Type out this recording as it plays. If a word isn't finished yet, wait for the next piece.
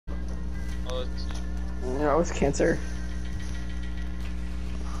Oh, let's see. No, it was cancer.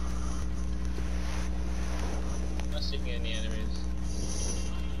 I'm not seeing any enemies.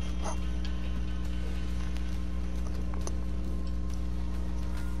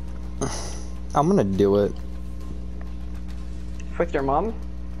 I'm gonna do it. With your mom?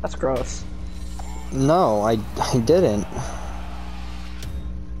 That's gross. No, I didn't.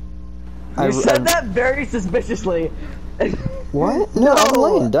 You said that very suspiciously. What? No, I'm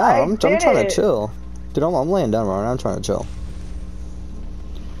laying down. I'm trying to didn't. chill. Dude, I'm laying down right now. I'm trying to chill.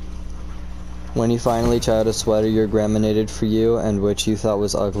 When you finally try out a sweater your grandma knitted for you and which you thought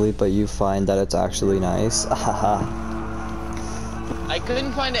was ugly, but you find that it's actually nice. Haha. I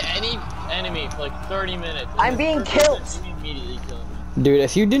couldn't find any enemy for like 30 minutes. I'm being killed. Immediately killed me. Dude,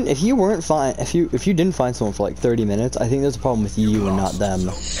 if you didn't find someone for like 30 minutes, I think there's a problem with you and not them.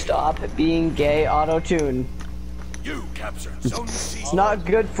 Stop being gay, auto-tune. You captured Zone C. It's not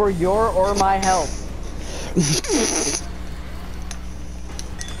good for your or my health.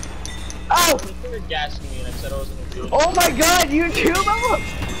 Oh! You started gassing me and I said I wasn't gonna do it. Oh my god, you too, Mama!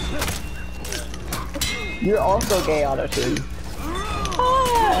 You're also gay, auto-tune.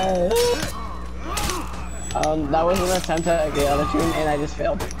 That was an attempt at a gay auto-tune and I just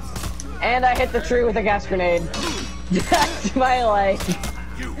failed. And I hit the tree with a gas grenade. That's my life.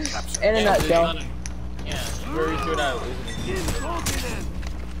 You captured. In a nutshell. Yeah, whoever threw it out isn't a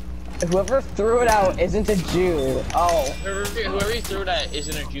Jew. Whoever threw it out isn't a Jew. Oh. Whoever you threw it at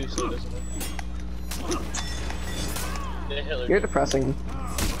isn't a Jew, so it doesn't work. You're depressing.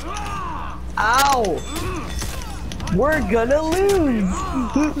 Ow! We're gonna lose!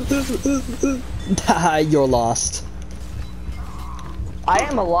 Haha, you're lost. I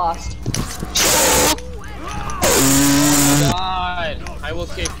am a lost. God, I will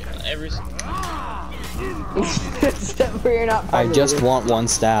kick every. Except for you're not I just want one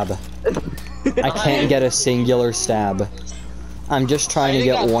stab. I can't get a singular stab. I'm just trying to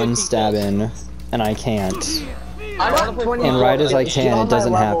get one stab in, and I can't. I'm at 20. And right as I can, it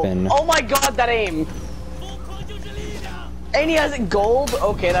doesn't happen. Oh my god, that aim! And he has it gold?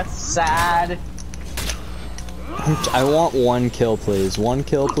 Okay, that's sad. I want one kill, please. One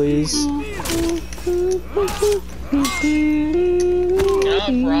kill, please. For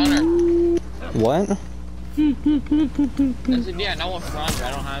honor. What? I said, yeah, no one for honor. I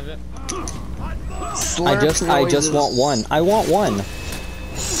don't have it. I just want one. I want one.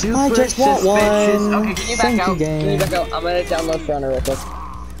 Super I just want one. Okay, can you back Thank out? you, game. Can you back out? I'm gonna download for honor real quick.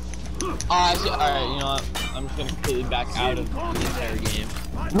 Alright, you know what? I'm just gonna completely back out of the entire game.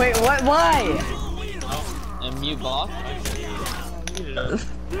 Wait, what? Why? Oh, and mute bot?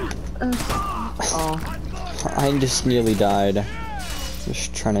 Oh. I just nearly died.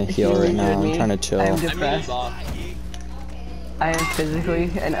 Just trying to heal right now. I'm trying to chill. I'm I muted depressed. bot. I am physically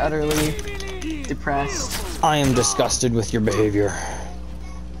and utterly depressed. I am disgusted with your behavior.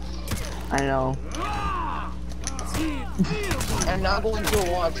 I know. I'm not going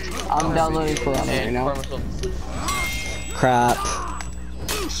to watch. I'm downloading for honor right now. Crap.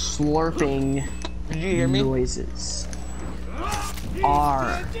 Slurping Did you hear me? noises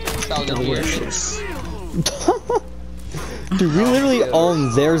are delicious. Dude, we literally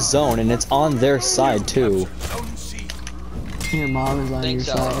own their zone, and it's on their side too. Zone C. Your mom is on your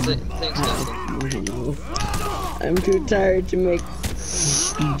side. I'm too tired to make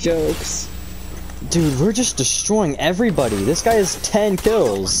jokes. Dude, we're just destroying everybody. This guy has 10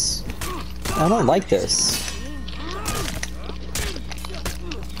 kills. I don't like this.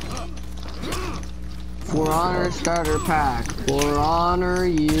 For honor starter pack. For honor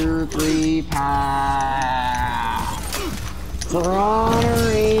year 3 pack. For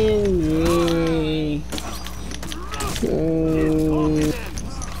honor in me.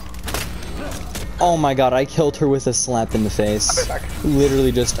 Oh my god, I killed her with a slap in the face.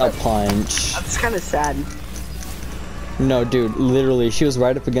 Literally just a punch. That's kind of sad. No, dude, literally, she was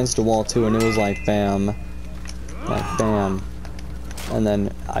right up against a wall too, and it was like, bam. Like, bam. And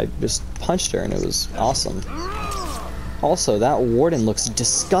then I just punched her, and it was awesome. Also, that warden looks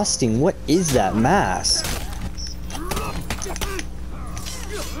disgusting. What is that mask?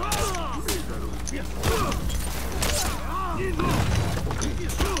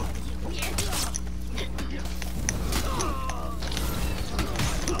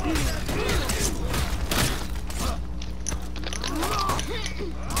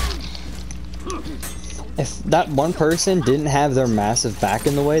 If that one person didn't have their massive back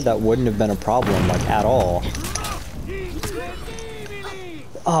in the way, that wouldn't have been a problem, like, at all.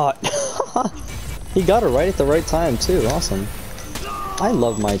 He got it right at the right time, too. Awesome. I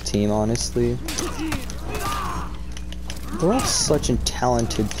love my team, honestly. They're all such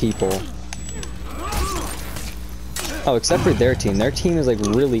talented people. Oh, except for their team. Their team is like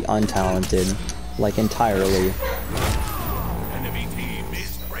really untalented, like entirely. Enemy team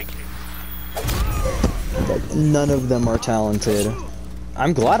is breaking. None of them are talented.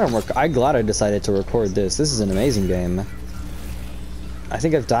 I'm glad I decided to record this. This is an amazing game. I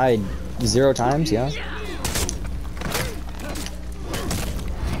think I've died 0 times, yeah.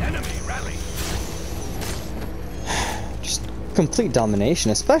 Enemy rally. Just complete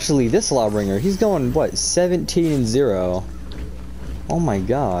domination, especially this Lawbringer. He's going, what, 17-0. Oh my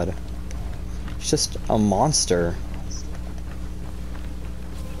god. He's just a monster.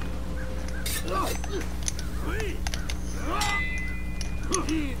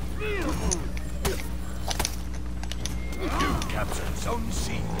 You captured Zone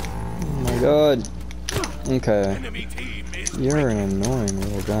C. Oh my god. Okay. Enemy team is You're an annoying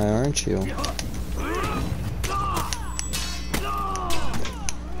little guy, aren't you?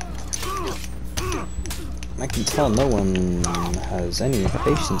 I can tell no one has any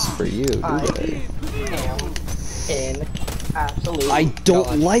patience for you, do they? In absolute. I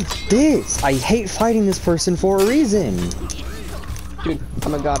don't like this! I hate fighting this person for a reason! Dude, oh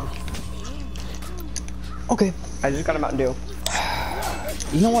my god. Okay. I just got a Mountain Dew.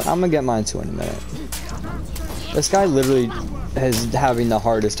 You know what? I'm gonna get mine too in a minute. This guy literally is having the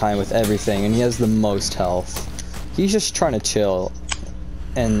hardest time with everything, and he has the most health. He's just trying to chill,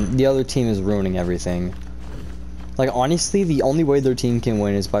 and the other team is ruining everything. Like, honestly, the only way their team can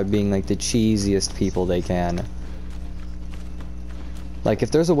win is by being, like, the cheesiest people they can. Like,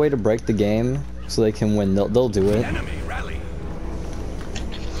 if there's a way to break the game so they can win, they'll do it. enemy rally.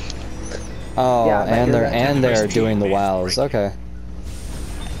 Oh, Yeah, and they're doing the wows. Okay.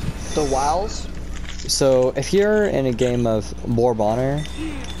 The wows? So, if you're in a game of War Bonner,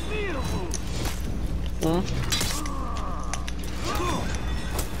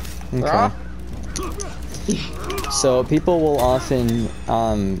 okay. So people will often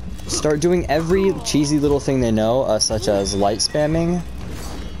start doing every cheesy little thing they know, such as light spamming,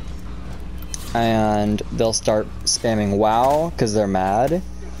 and they'll start spamming WoW because they're mad,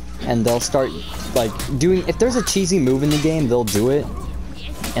 and they'll start like doing, if there's a cheesy move in the game, they'll do it,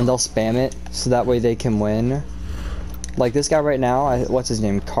 and they'll spam it so that way they can win. Like this guy right now, what's his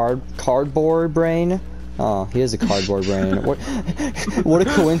name? Cardboard Brain. Oh, he is a cardboard brain. What a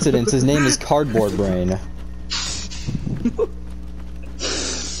coincidence. His name is Cardboard Brain.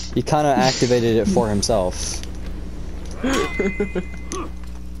 He kind of activated it for himself.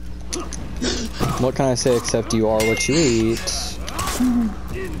 What can I say except you are what you eat?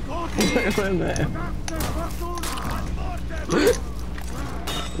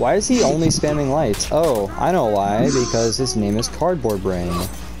 Why is he only spamming lights? Oh, I know why. Because his name is Cardboard Brain.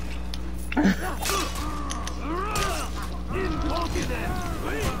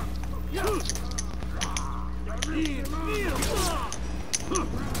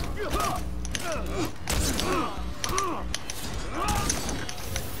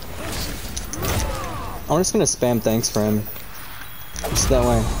 I'm just gonna spam thanks for him. So that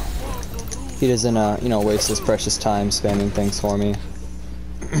way he doesn't, you know, waste his precious time spamming thanks for me.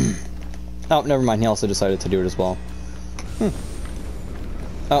 Oh, never mind. He also decided to do it as well.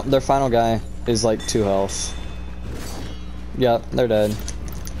 Oh, their final guy is like 2 health. Yep, they're dead.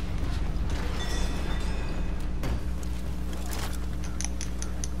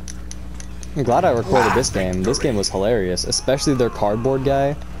 I'm glad I recorded this game. This game was hilarious, especially their cardboard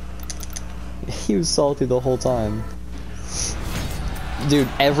guy. He was salty the whole time. Dude,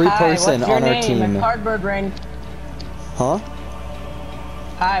 every person on our team. Cardboard Brain. Huh?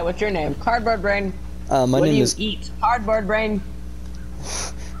 Hi, what's your name? Cardboard Brain. My what name do you is. eat? Cardboard Brain.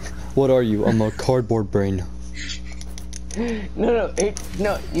 What are you? I'm a cardboard brain. No.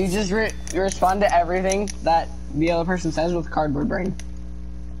 You just you respond to everything that the other person says with Cardboard Brain.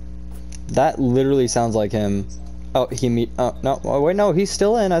 That literally sounds like him. Oh, oh, no. Oh, wait, no, he's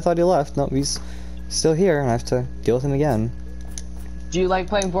still in. I thought he left. No, he's still here, and I have to deal with him again. Do you like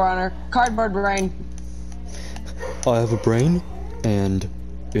playing For Honor? Cardboard Brain. I have a brain, and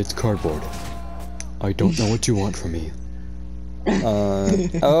it's cardboard. I don't know what you want from me.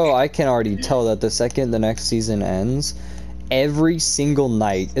 Oh, I can already tell that the second the next season ends, every single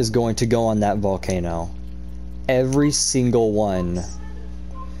knight is going to go on that volcano. Every single one.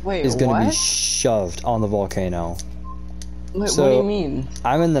 Wait, is going to be what? shoved on the volcano. Wait, So, what do you mean?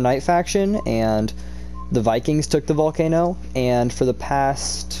 I'm in the Knight faction, and the Vikings took the volcano, and for the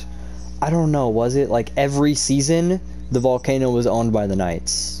past, I don't know, was it like every season, the volcano was owned by the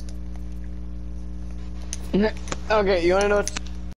Knights. Okay, you wanna know what's